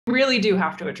really do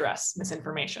have to address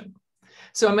misinformation.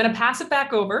 So I'm going to pass it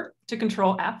back over to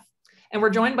Control-F, and we're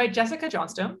joined by Jessica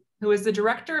Johnston, who is the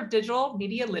Director of Digital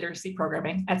Media Literacy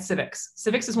Programming at Civics.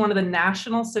 Civics is one of the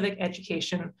national civic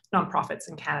education nonprofits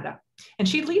in Canada, and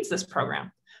she leads this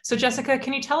program. So Jessica,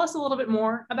 can you tell us a little bit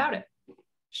more about it?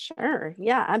 Sure,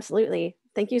 yeah, absolutely.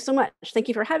 Thank you so much. Thank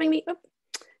you for having me.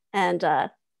 And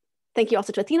thank you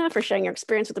also to Athena for sharing your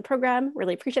experience with the program.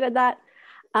 Really appreciated that.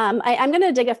 I'm going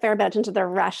to dig a fair bit into the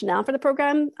rationale for the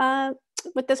program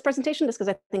with this presentation, just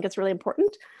because I think it's really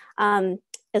important,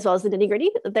 as well as the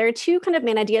nitty-gritty. There are two kind of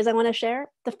main ideas I want to share.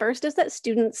 The first is that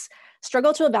students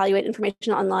struggle to evaluate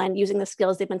information online using the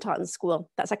skills they've been taught in school.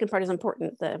 That second part is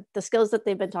important. The skills that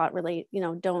they've been taught really,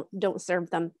 don't serve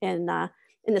them in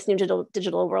this new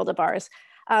digital world of ours.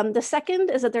 The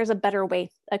second is that there's a better way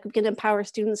that we can empower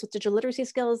students with digital literacy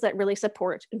skills that really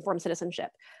support informed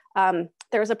citizenship.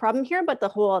 There's a problem here, but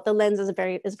the lens is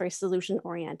very solution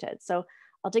oriented. So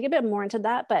I'll dig a bit more into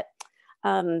that, but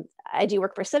I do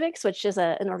work for Civics, which is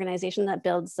an organization that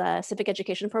builds civic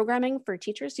education programming for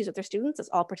teachers to use with their students. It's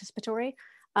all participatory.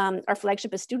 Our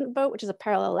flagship is Student Vote, which is a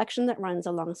parallel election that runs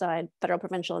alongside federal,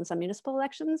 provincial, and some municipal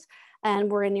elections. And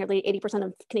we're in nearly 80%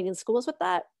 of Canadian schools with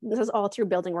that. This is all through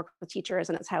building work with teachers,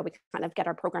 and it's how we kind of get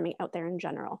our programming out there in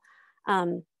general.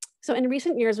 So in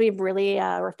recent years, we've really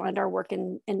refined our work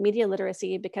in media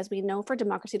literacy because we know for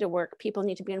democracy to work, people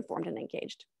need to be informed and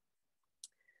engaged.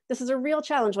 This is a real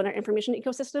challenge when our information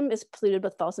ecosystem is polluted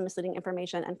with false and misleading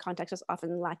information and context is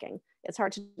often lacking. It's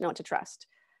hard to know what to trust.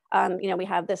 We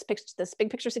have this big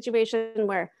picture situation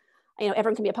where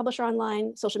everyone can be a publisher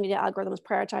online. Social media algorithms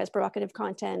prioritize provocative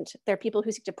content. There are people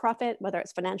who seek to profit, whether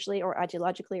it's financially or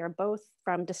ideologically or both,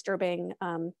 from disturbing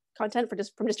content,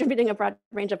 from distributing a broad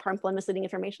range of harmful and misleading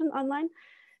information online.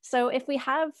 So if we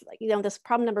have, this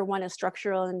problem number one is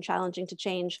structural and challenging to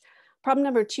change. Problem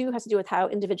number two has to do with how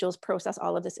individuals process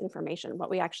all of this information, what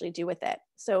we actually do with it.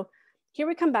 So here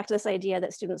we come back to this idea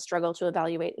that students struggle to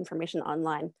evaluate information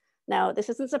online. Now, this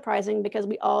isn't surprising because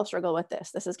we all struggle with this.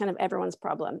 This is kind of everyone's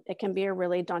problem. It can be a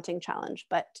really daunting challenge,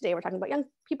 but today we're talking about young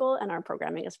people and our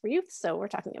programming is for youth. So we're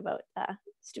talking about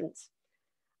students.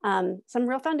 Some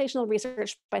real foundational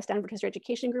research by Stanford History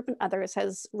Education Group and others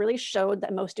has really showed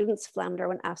that most students flounder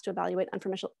when asked to evaluate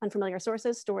unfamiliar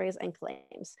sources, stories, and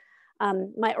claims.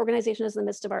 My organization is in the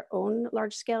midst of our own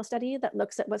large-scale study that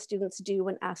looks at what students do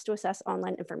when asked to assess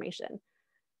online information.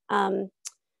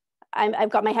 I've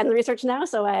got my head in the research now,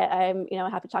 so I'm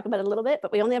happy to talk about it a little bit,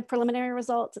 but we only have preliminary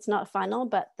results. It's not final,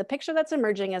 but the picture that's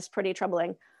emerging is pretty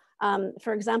troubling.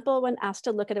 For example, when asked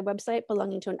to look at a website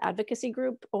belonging to an advocacy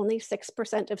group, only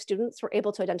 6% of students were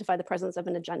able to identify the presence of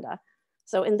an agenda.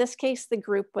 So in this case, the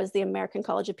group was the American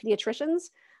College of Pediatricians.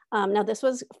 Now, this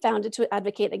was founded to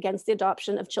advocate against the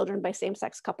adoption of children by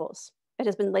same-sex couples. It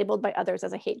has been labeled by others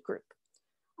as a hate group.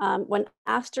 When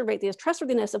asked to rate the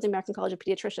trustworthiness of the American College of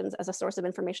Pediatricians as a source of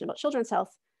information about children's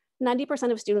health,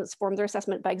 90% of students formed their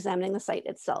assessment by examining the site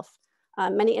itself.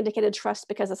 Many indicated trust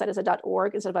because the site is a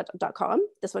 .org instead of a .com.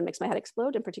 This one makes my head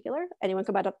explode in particular. Anyone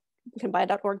can buy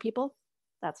a .org, people.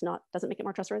 Doesn't make it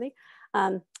more trustworthy.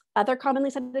 Other commonly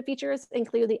cited features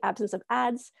include the absence of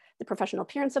ads, the professional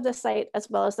appearance of the site, as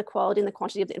well as the quality and the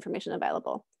quantity of the information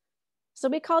available. So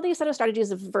we call these set of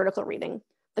strategies of vertical reading.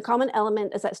 The common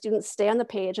element is that students stay on the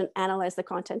page and analyze the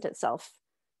content itself.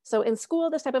 So in school,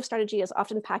 this type of strategy is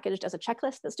often packaged as a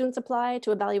checklist that students apply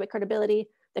to evaluate credibility.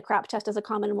 The CRAP test is a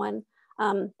common one.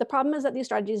 The problem is that these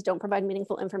strategies don't provide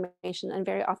meaningful information and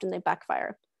very often they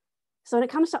backfire. So when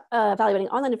it comes to evaluating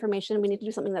online information, we need to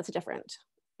do something that's different.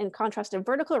 In contrast to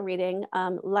vertical reading,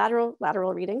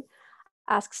 lateral reading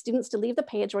asks students to leave the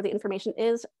page where the information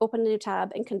is, open a new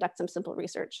tab, and conduct some simple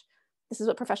research. This is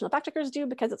what professional fact checkers do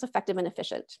because it's effective and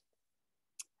efficient.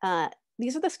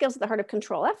 These are the skills at the heart of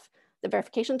Control-F, the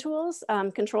verification tools.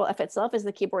 Control-F itself is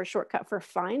the keyboard shortcut for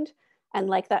find. And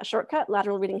like that shortcut,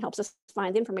 lateral reading helps us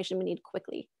find the information we need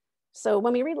quickly. So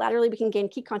when we read laterally, we can gain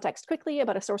key context quickly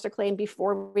about a source or claim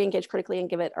before we engage critically and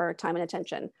give it our time and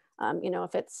attention.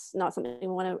 If it's not something we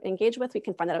want to engage with, we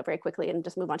can find that out very quickly and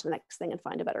just move on to the next thing and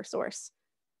find a better source.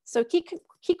 So key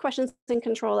questions in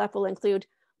Control-F will include,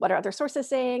 what are other sources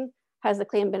saying? Has the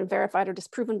claim been verified or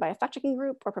disproven by a fact-checking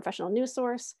group or professional news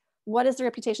source? What is the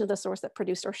reputation of the source that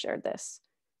produced or shared this?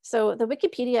 So the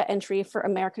Wikipedia entry for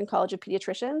American College of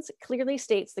Pediatricians clearly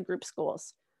states the group's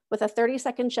goals. With a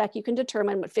 30-second check, you can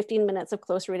determine what 15 minutes of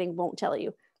close reading won't tell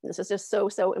you. And this is just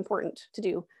so important to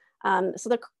do. So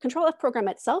the Control-F program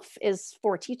itself is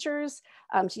for teachers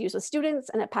to use with students,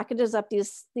 and it packages up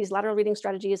these lateral reading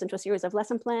strategies into a series of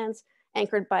lesson plans.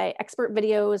 anchored by expert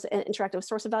videos and interactive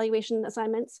source evaluation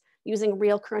assignments using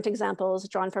real current examples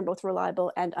drawn from both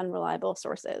reliable and unreliable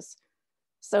sources.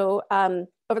 So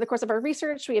over the course of our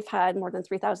research, we have had more than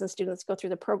 3,000 students go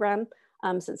through the program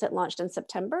since it launched in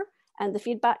September. And the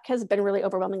feedback has been really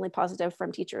overwhelmingly positive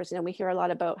from teachers. You know, we hear a lot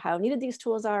about how needed these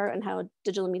tools are and how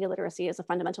digital media literacy is a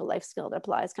fundamental life skill that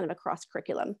applies kind of across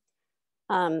curriculum.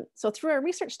 So through our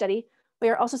research study, we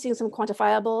are also seeing some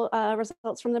quantifiable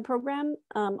results from the program.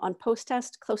 On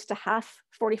post-test, close to half,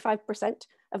 45%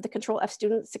 of the Control-F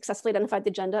students successfully identified the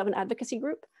agenda of an advocacy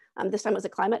group. This time it was a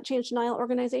climate change denial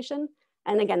organization.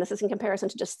 And again, this is in comparison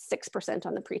to just 6%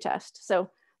 on the pretest.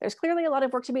 So there's clearly a lot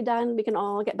of work to be done. We can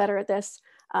all get better at this.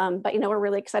 But we're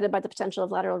really excited by the potential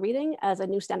of lateral reading as a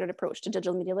new standard approach to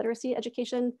digital media literacy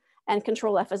education, and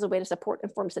Control-F as a way to support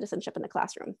informed citizenship in the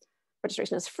classroom.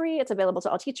 Registration is free, it's available to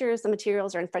all teachers, the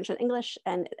materials are in French and English,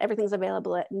 and everything's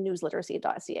available at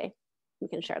newsliteracy.ca. We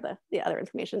can share the other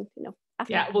information,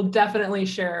 after. Yeah, we'll definitely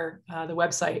share the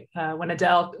website. When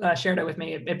Adele shared it with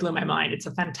me, it blew my mind. It's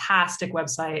a fantastic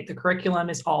website. The curriculum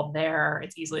is all there.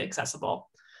 It's easily accessible.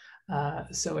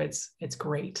 So it's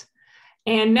great.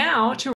 And now to